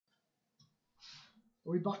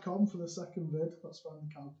Are we back on for the second vid? Let's find the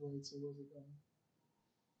calculator. Where's it gone?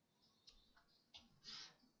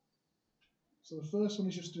 So the first one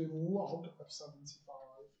is just doing log of 75.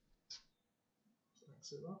 So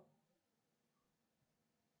exit that.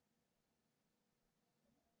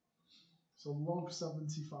 So log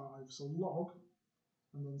 75. So log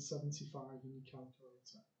and then 75 in your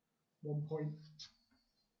calculator.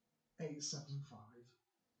 1.875.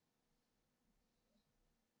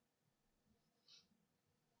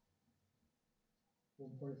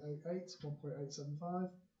 .88, 1.875.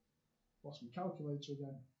 Lost my calculator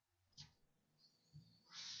again.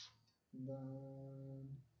 And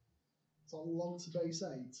then it's on log to base 8.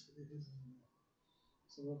 It is, isn't it?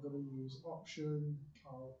 So we're going to use option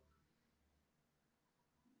calc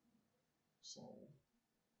solve.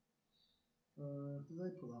 Did they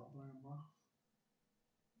put that by a math?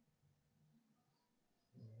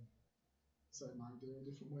 Same idea, a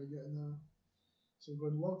different way of getting there. So we're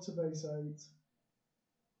going log to base 8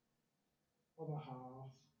 of a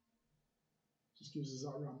half. Just gives us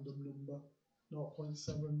that random number,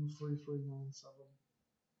 0.73397.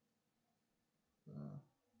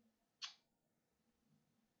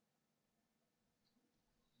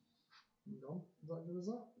 Hang on, is that good as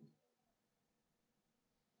that?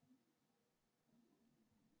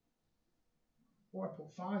 Oh, I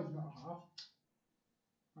put 5, not a half.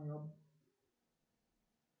 Hang on.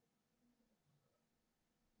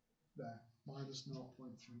 There, minus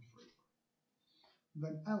 0.33.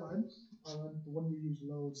 Then ln, the one you use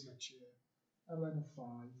loads next year, ln of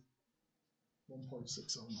 5,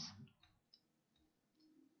 1.609.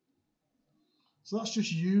 So that's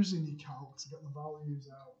just using your calc to get the values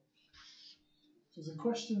out. So there's a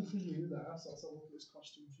question for you there, so let's have a look at this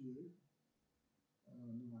question for you.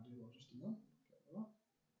 No idea what I've just done. Okay,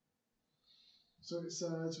 so it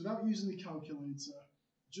says, without using the calculator,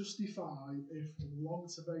 justify if log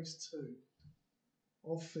to base 2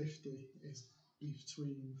 of 50 is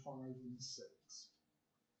between 5 and 6.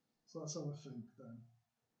 So let's have a think then.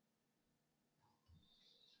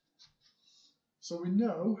 So we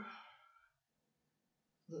know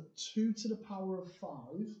that 2 to the power of 5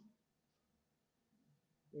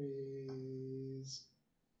 is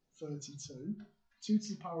 32. 2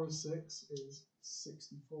 to the power of 6 is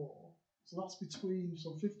 64. So that's between,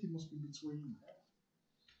 so 50 must be between there.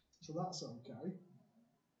 So that's okay.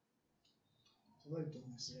 So they've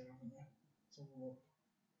done this here, haven't they? Let's have a look.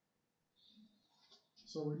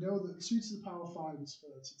 So we know that 2 to the power of 5 is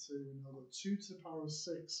 32. We know that 2 to the power of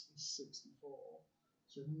 6 is 64.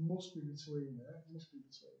 So it must be between there. It must be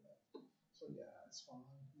between there. So yeah, it's fine.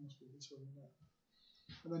 It must be between there.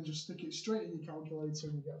 And then just stick it straight in your calculator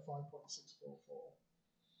and you get 5.644.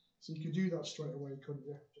 So you could do that straight away, couldn't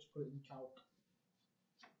you? Just put it in your calc.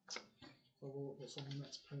 So we'll look what's on the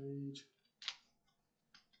next page.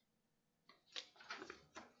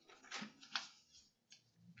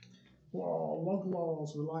 Whoa, log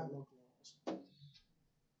laws. We like log laws.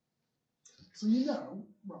 So you know,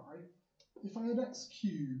 right, if I had x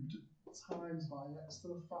cubed times by x to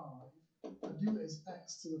the 5, I'd do it as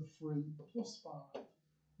x to the 3 plus 5.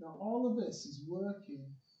 Now all of this is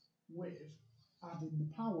working with adding the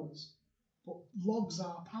powers, but logs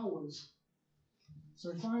are powers. So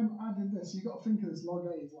if I'm adding this, you've got to think of this log a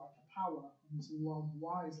as like a power, and this log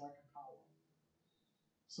y is like a power.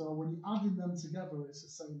 So when you're adding them together, it's the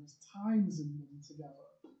same as timesing them together.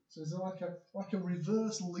 So there's like a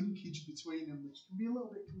reverse linkage between them, which can be a little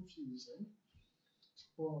bit confusing.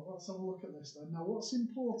 But let's have a look at this then. Now what's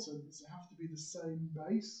important is they have to be the same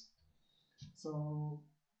base. So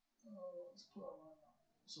let's put it like that.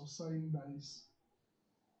 So same base.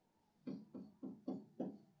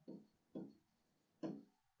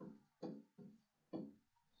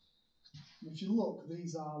 And if you look,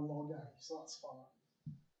 these are log a, so that's fine.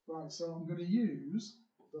 Right, so I'm going to use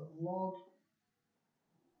the log,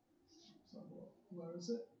 so where is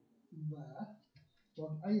it? There.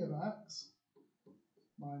 Log a of x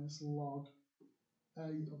minus log a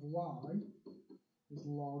of y is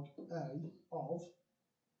log a of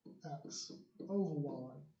x over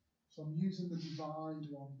y. So I'm using the divide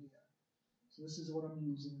one here. So this is what I'm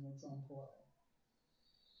using in example A.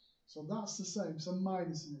 So that's the same, so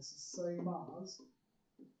minusing it's the same as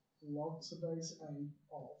log to base a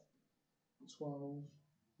of 12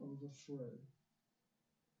 over 3.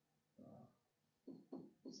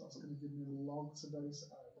 So that's going to give me log to base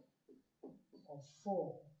a of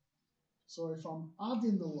 4. So if I'm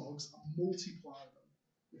adding the logs, I multiply them.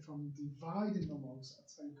 If I'm dividing the logs, I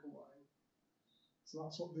take away. So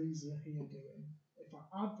that's what these are here doing. If I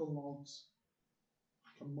add the logs,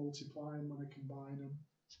 I can multiply them when I combine them.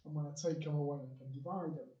 And when I take them away, I can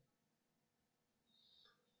divide them.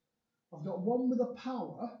 I've got one with a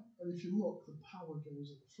power, and if you look, the power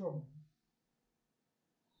goes at the front.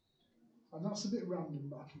 And that's a bit random,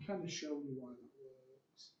 but I can kind of show you why that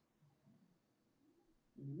works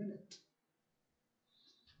in a minute.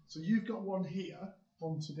 So you've got one here,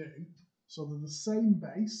 one to do. So they're the same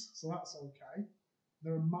base, so that's okay.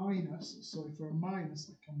 They're a minus, so if they're a minus,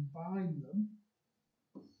 I combine them.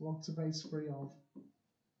 Log to base 3 of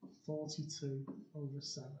 42 over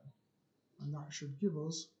 7. And that should give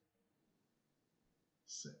us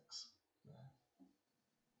 6. There.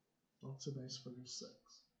 Log to base 3 of 6.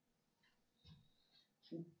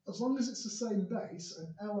 As long as it's the same base,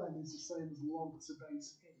 and ln is the same as log to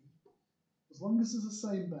base e, as long as it's the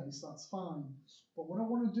same base, that's fine. But what I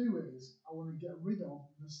want to do is, I want to get rid of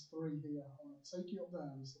this 3 here. I want to take it up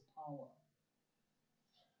there as the power.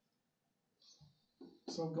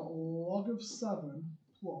 So I've got log of 7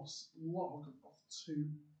 plus log of 2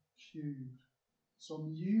 cubed. So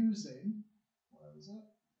I'm using, where is it?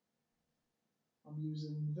 I'm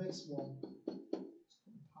using this one to put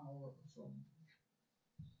the power at the front.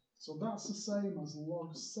 So that's the same as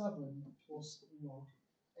log 7 plus log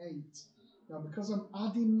 8. Now because I'm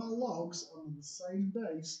adding my logs on the same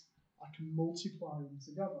base, I can multiply them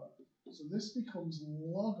together. So this becomes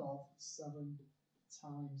log of 7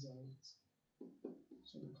 times 8.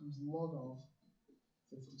 So it becomes log of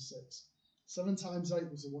 56. 7 times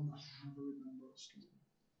 8 was the one that I never remember.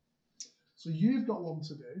 So you've got one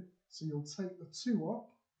to do. So you'll take the 2 up,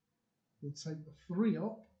 you'll take the 3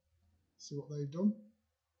 up, see what they've done.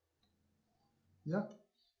 Yep.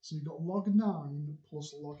 So you've got log 9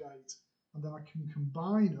 plus log 8. And then I can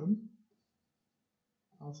combine them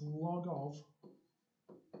as log of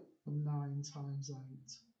 9 times 8.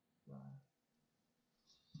 There.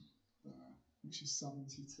 There. Which is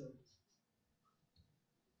 72.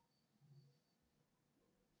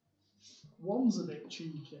 One's a bit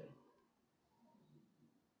cheeky.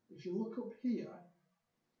 If you look up here,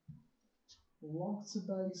 log to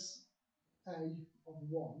base a of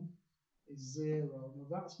 1 is 0. Now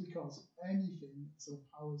that's because anything to the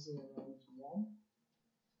power 0 is 1.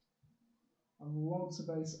 And log to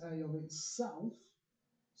base a of itself,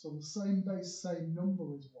 so the same base, same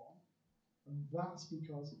number is 1. And that's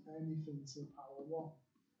because anything to the power 1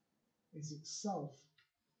 is itself.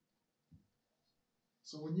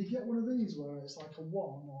 So when you get one of these where it's like a 1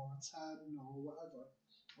 or a 10 or whatever,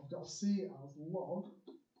 I've got to see it as log.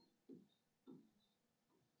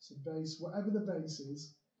 So base, whatever the base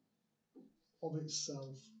is, of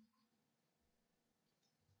itself,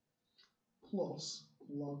 plus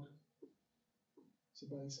log to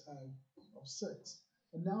base a of 6.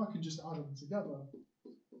 And now I can just add them together.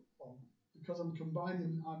 Well, because I'm combining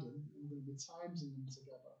and adding, I'm going to be timesing them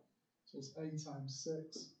together. So it's a times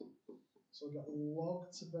 6. So I get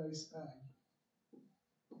log to base a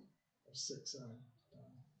of 6a.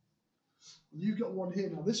 And you've got one here.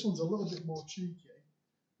 Now this one's a little bit more cheeky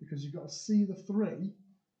because you've got to see the 3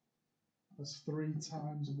 as 3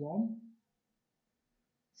 times 1.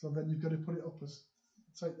 So then you've got to put it up as,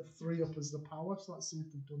 take the 3 up as the power. So let's see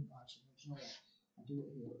if they've done that actually. You know what? I'll do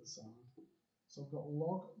it here at the side. So I've got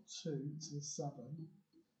log 2 to the 7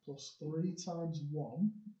 plus 3 times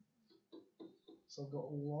 1. So I've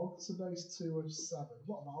got log to base 2 of 7.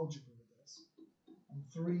 A lot of algebra with this. And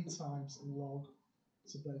 3 times log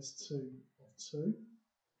to base 2 of 2.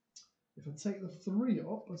 If I take the 3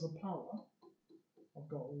 up as a power, I've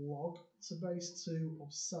got log to base 2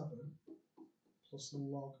 of 7 plus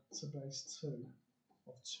log to base 2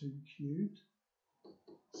 of 2 cubed.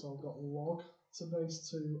 So I've got log to base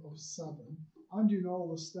 2 of 7. I'm doing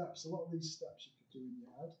all the steps. A lot of these steps you could do in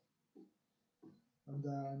your head. And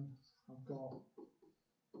then I've got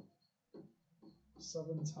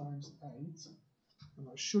 7 times 8. And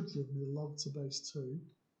that should give me log to base 2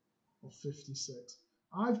 of 56.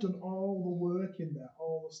 I've done all the work in there.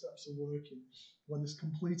 All the steps are working. When this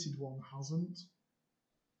completed one hasn't.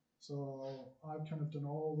 So I've kind of done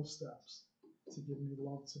all the steps to give me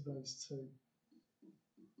log to base 2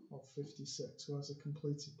 of 56, whereas a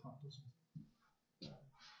completed part doesn't.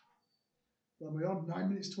 There we are, 9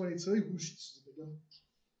 minutes 22. Whoosh, this is a big one.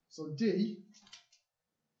 So D,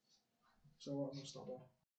 so I'm going to stop there.